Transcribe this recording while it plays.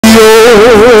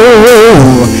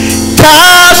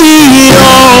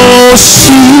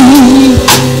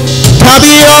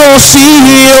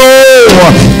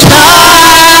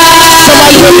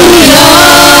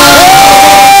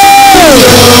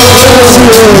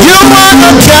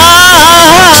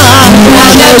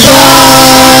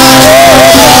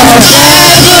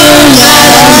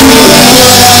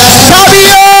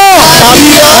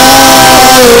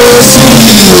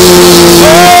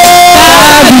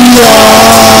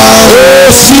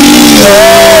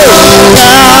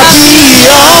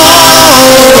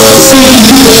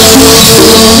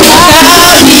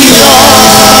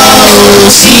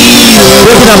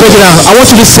I want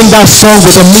you to sing that song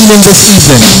with a meaning this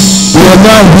evening. We are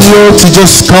not here to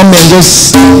just come and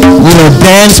just,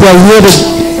 dance. We are here to,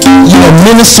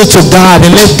 minister to God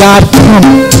and let God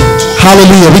come.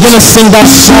 Hallelujah. We're going to sing that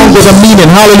song with a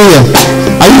meaning. Hallelujah.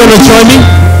 Are you going to join me?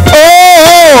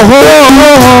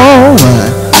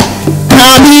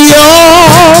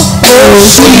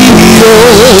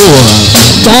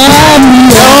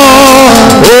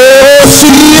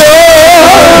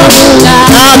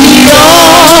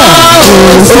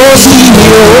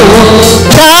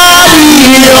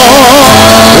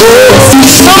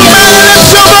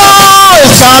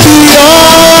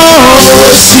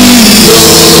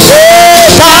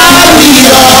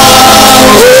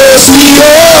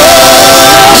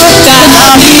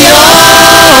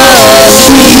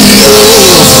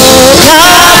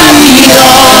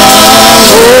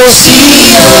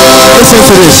 Listen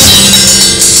to this.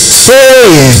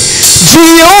 Say,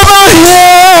 Jehovah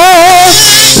Elohim,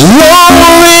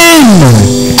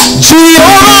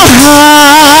 Jehovah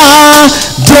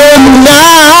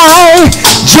Adonai,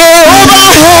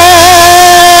 Jehovah Elohim,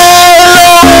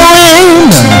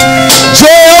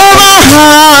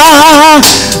 Jehovah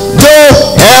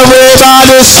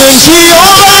everybody sing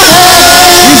Jehovah.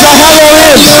 He's a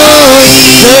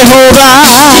Elohim.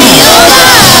 Jehovah.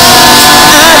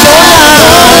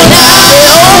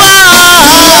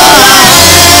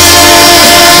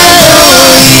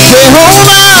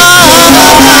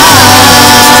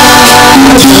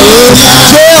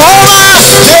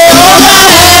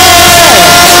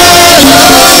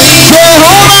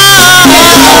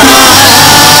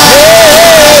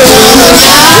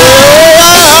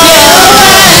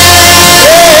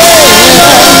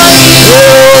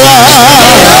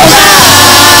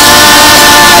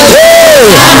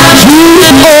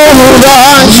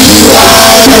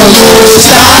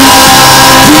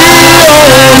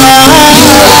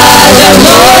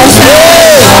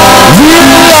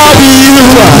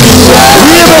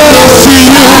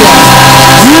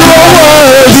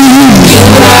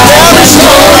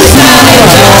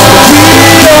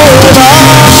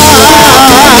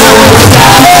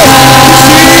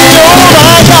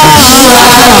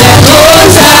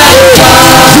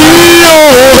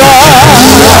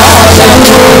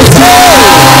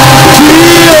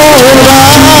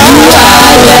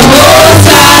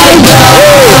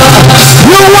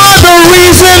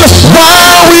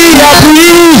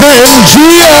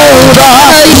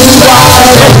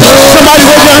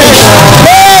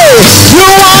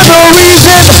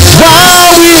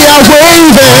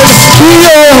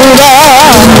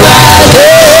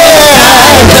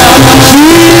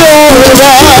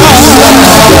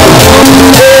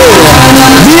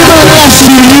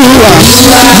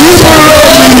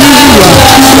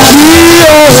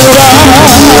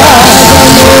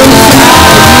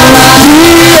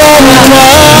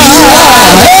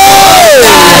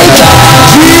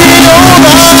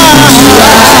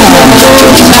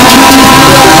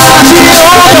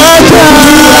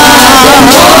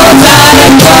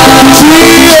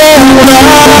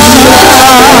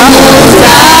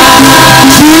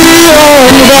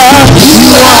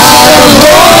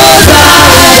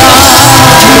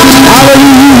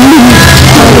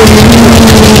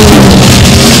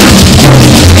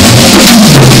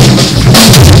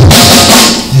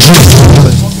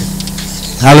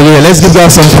 Hallelujah. Let's give God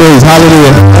some praise.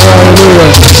 Hallelujah. Hallelujah.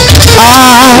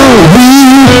 I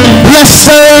will bless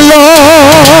the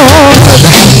Lord.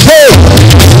 Hey.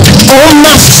 Oh,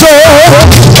 my soul.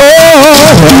 Oh,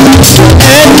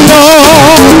 and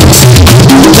all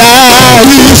that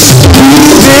is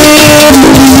within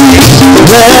me.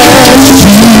 Bless His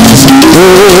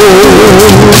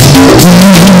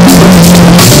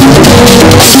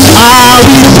I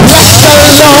will bless the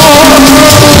Lord.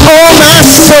 Oh, my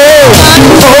soul.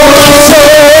 Oh, my soul.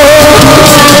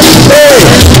 Hey.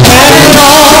 And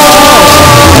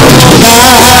all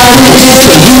that is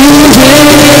within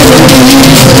me.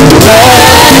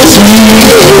 Bless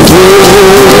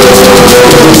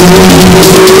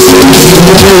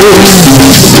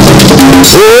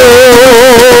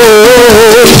His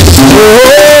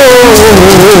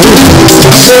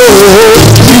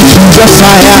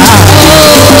higher.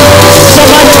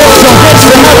 Somebody lift your hands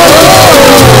to heaven.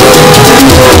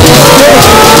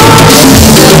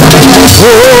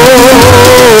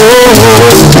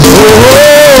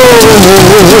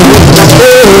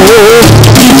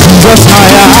 Just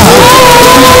higher.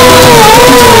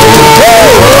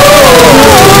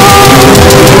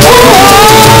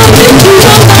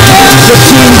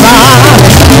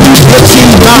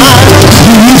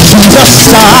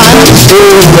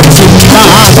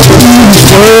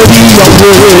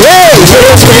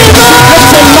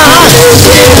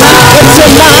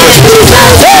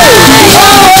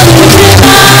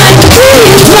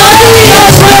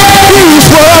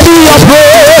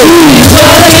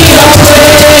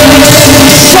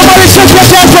 Somebody shake your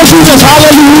hands for Jesus,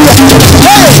 hallelujah.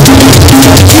 Hey,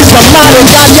 he's the mighty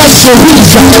God, yes, so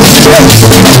he's worthy of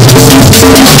praise.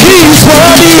 He's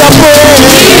worthy of praise. He's worthy of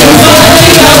praise.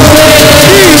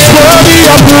 He's worthy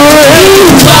of praise. He's worthy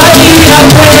of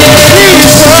praise.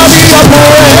 He's worthy of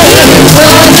praise. He's worthy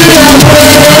of praise.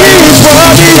 He's worthy of praise. He's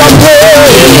worthy of praise.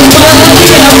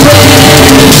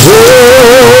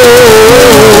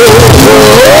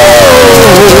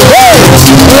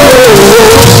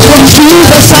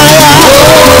 Jesus, I am.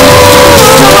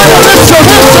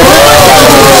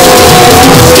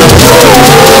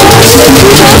 Somebody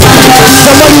lift your hands to heaven.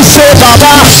 Somebody say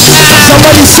Baba.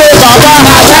 Somebody say Baba.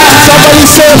 Somebody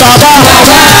say Baba.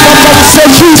 Somebody say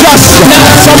Jesus.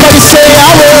 Somebody say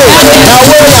Yahweh.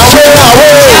 Yahweh, Yahweh,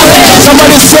 Yahweh.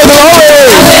 Somebody say glory.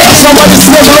 Somebody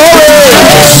say glory.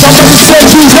 Somebody say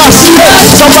Jesus.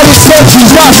 Somebody say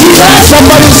Jesus.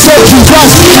 Somebody say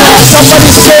Jesus.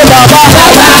 Somebody say Baba.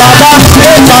 Baba.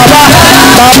 Hey Baba.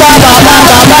 Baba, Baba,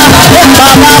 Baba. Hey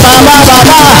Baba, Baba,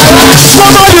 Baba.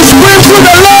 Somebody scream to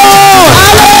the Lord.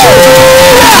 Hey,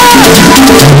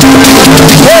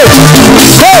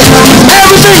 hey,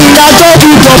 everything that God do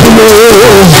double.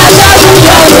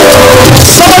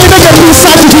 Somebody make a peace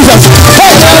sign to Jesus.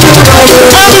 Hey, everything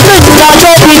that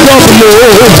God do double.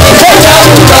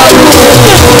 Hey,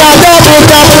 that double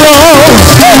double.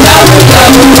 Hey,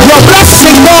 your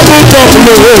blessing double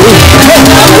double. Hey,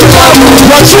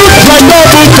 your children double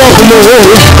double.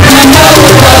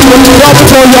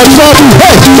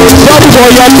 Drop for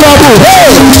your trouble.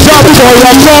 Hey, drop for your trouble. Hey, drop for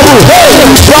your trouble. Hey,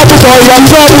 drop for your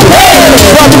trouble. Hey,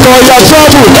 drop for your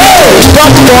trouble. Hey,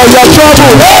 drop for your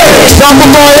trouble. Hey, drop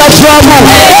for your trouble.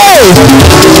 Hey,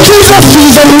 Jesus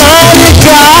is a mighty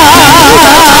God.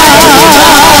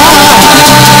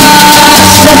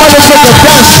 Somebody take a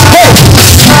dance. Hey,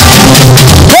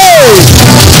 hey.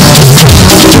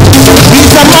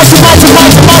 He's a mighty, mighty,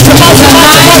 mighty, mighty, mighty, mighty,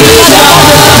 mighty.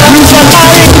 He's a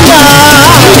mighty God.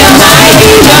 He's a mighty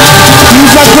God.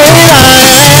 He's a great I am.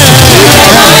 He's a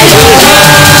mighty God.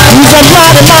 He's a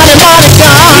mighty, mighty, mighty God.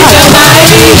 He's a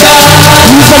mighty God.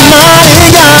 He's a mighty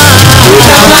God. He's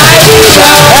a mighty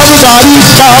God. Everybody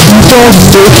stop and go.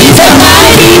 He's a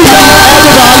mighty God.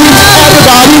 Everybody,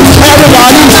 everybody,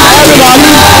 everybody,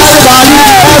 everybody,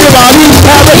 everybody,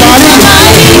 everybody,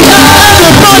 everybody.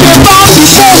 Everybody bow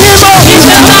before him. He's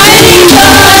a mighty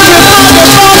God.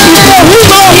 Everybody bow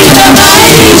before him. He's a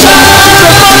mighty God.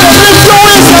 Everybody lift your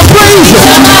hands and praise. He's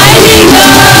a mighty God.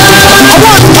 A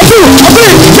 1, a 2, a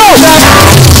 3, go.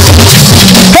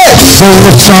 Hey, so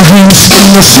lift your hands in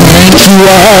the sanctuary. Come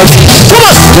on. Lift your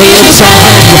hands to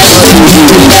give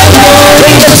you the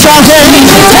glory. Lift your hands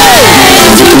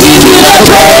to give you the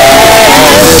praise.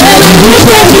 And we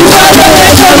thank you for the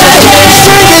resurrection.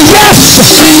 Sing yes.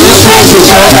 We thank you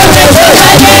for the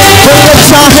resurrection. Lift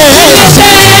your hands.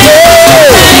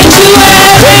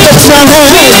 Lift your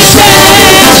hands. We stand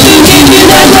to give you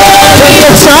the glory.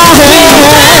 Lift your hands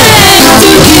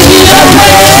to give you the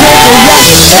praise.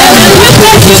 And we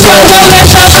thank you for the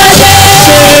resurrection.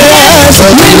 Yes.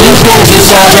 We thank you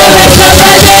for the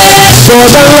resurrection. For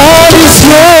the Lord is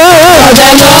good. For the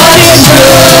Lord is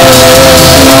good.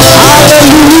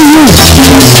 Hallelujah.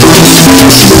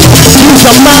 He's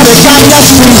a mighty God, yes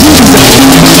he is.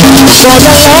 For the Lord is good. For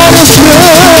the Lord is good.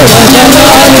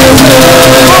 For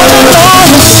the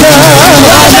Lord is good. For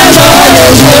the Lord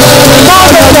is good. For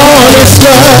the Lord is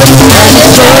good. And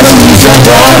his mercies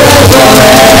endure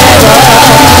forever.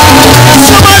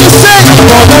 Somebody sing.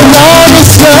 For the Lord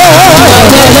is good. For the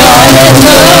Lord is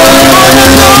good. For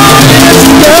the Lord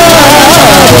is good.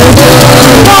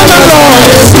 For the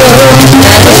Lord is good.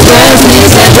 And his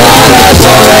mercies endure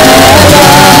forever.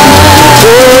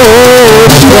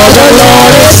 For the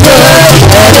Lord is good,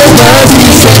 and his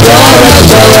mercies endure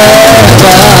forever.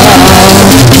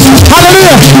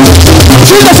 Hallelujah!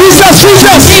 Jesus, Jesus,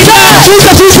 Jesus!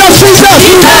 Jesus, Jesus, Jesus!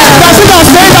 Jesus! That's it, I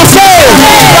say, that's it!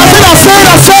 That's it, I say,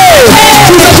 that's it!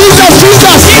 Jesus,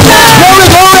 Jesus, Jesus! Glory,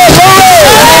 glory, glory!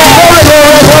 Glory, glory,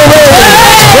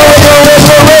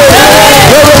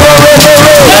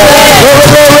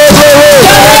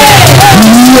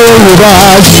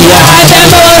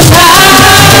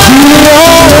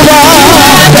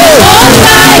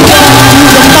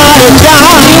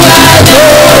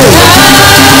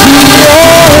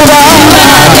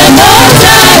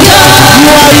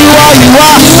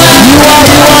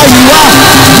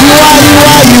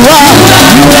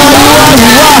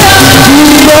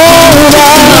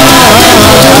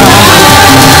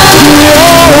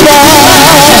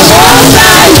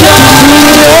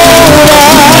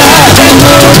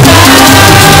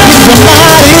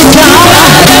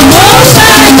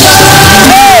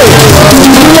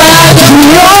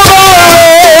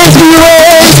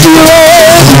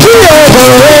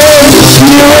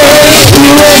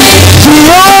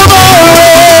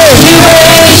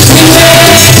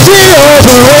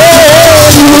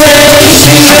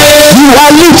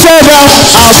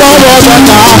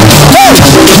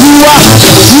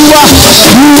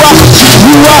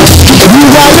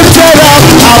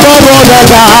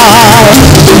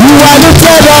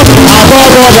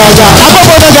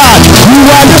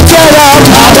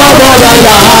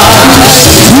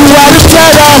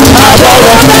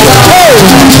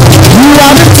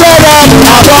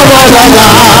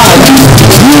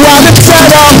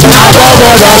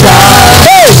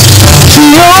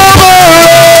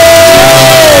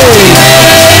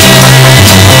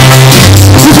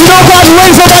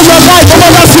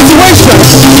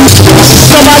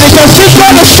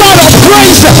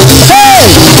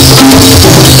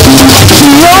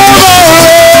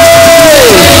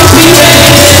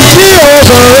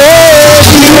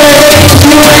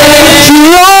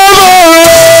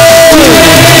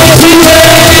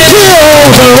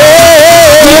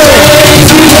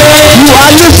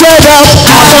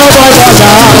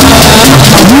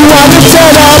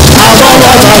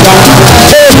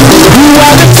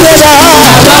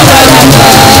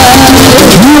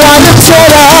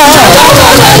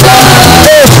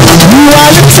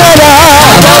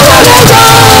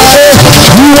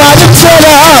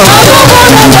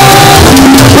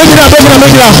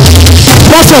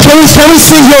 Can we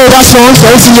sing Yoruba songs?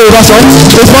 Can we sing Yoruba songs?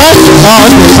 It's fine? Oh,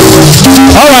 okay.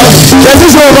 Alright. There's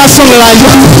this Yoruba song like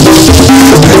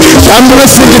I'm gonna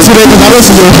sing it today because I don't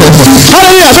sing Yoruba.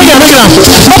 Hallelujah! Make it up.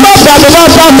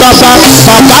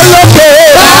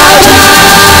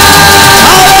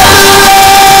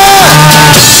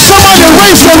 Somebody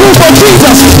raise the roof for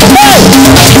Jesus. Hey!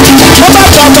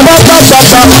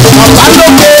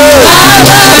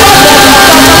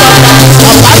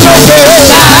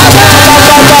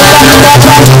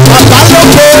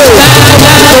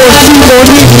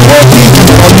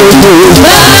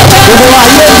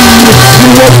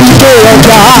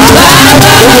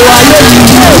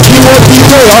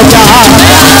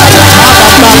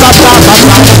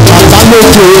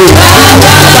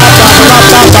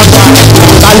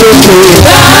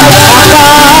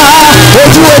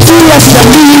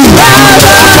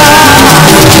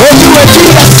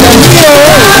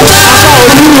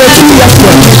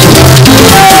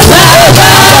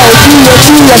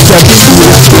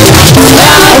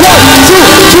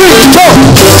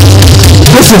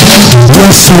 Listen.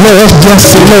 Yes, Lord,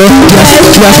 yes, Lord, yes,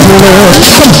 yes, Lord.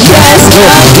 Yes,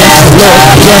 Lord, yes,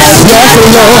 Lord, yes, yes,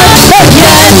 Lord. Yes,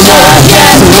 Lord,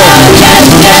 yes, Lord, yes,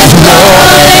 yes, Lord.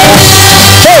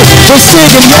 Hey, we're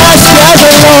singing yes, yes,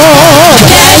 Lord.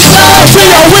 Yes, Lord, to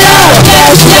your will.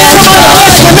 Yes, yes, come on,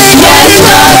 bless your name, yes,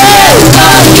 Lord.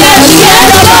 Yes, Lord, yes, yes,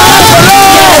 Lord.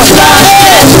 Yes, Lord,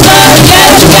 yes, Lord,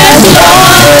 yes, yes, Lord.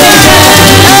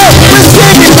 Hey, we're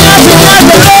singing yes, yes,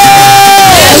 Lord.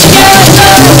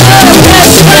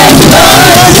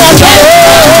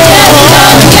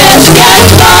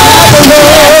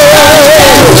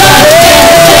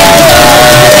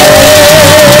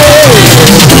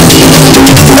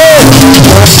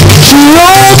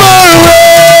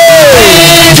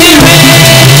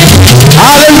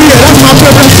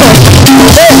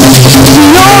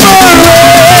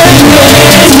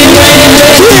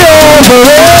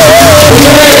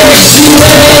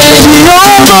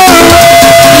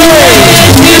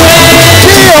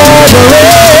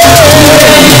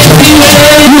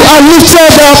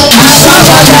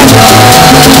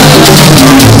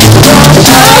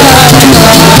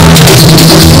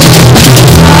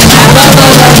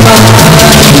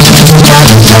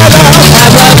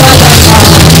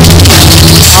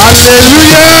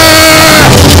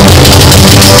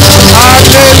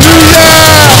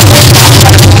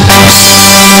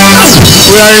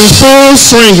 We are in full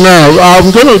swing now.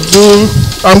 I'm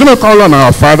going to call on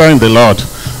our Father in the Lord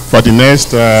for the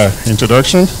next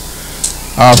introduction.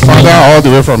 Our Father all the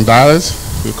way from Dallas.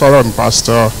 We call on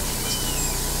Pastor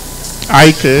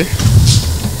IK.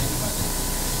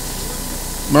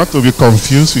 Not to be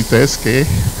confused with SK.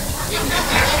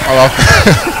 Our,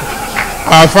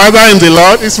 our Father in the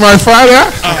Lord is my Father.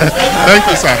 Thank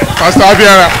you, sir. Pastor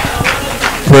Abiara.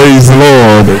 Praise the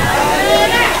Lord.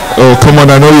 Oh, come on,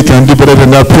 I know you can do better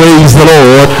than that. Praise the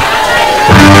Lord.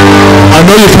 I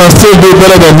know you can still do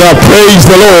better than that. Praise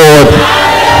the Lord.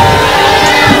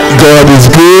 God is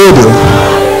good.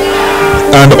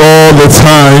 And all the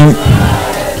time.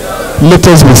 Let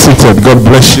us be seated. God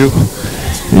bless you.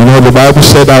 You know, the Bible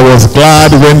said, I was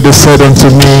glad when they said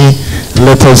unto me,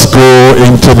 let us go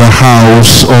into the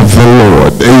house of the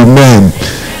Lord. Amen.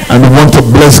 And we want to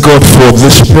bless God for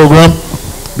this program.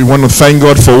 We want to thank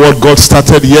God for what God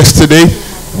started yesterday.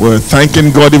 We're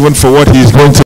thanking God even for what He is going to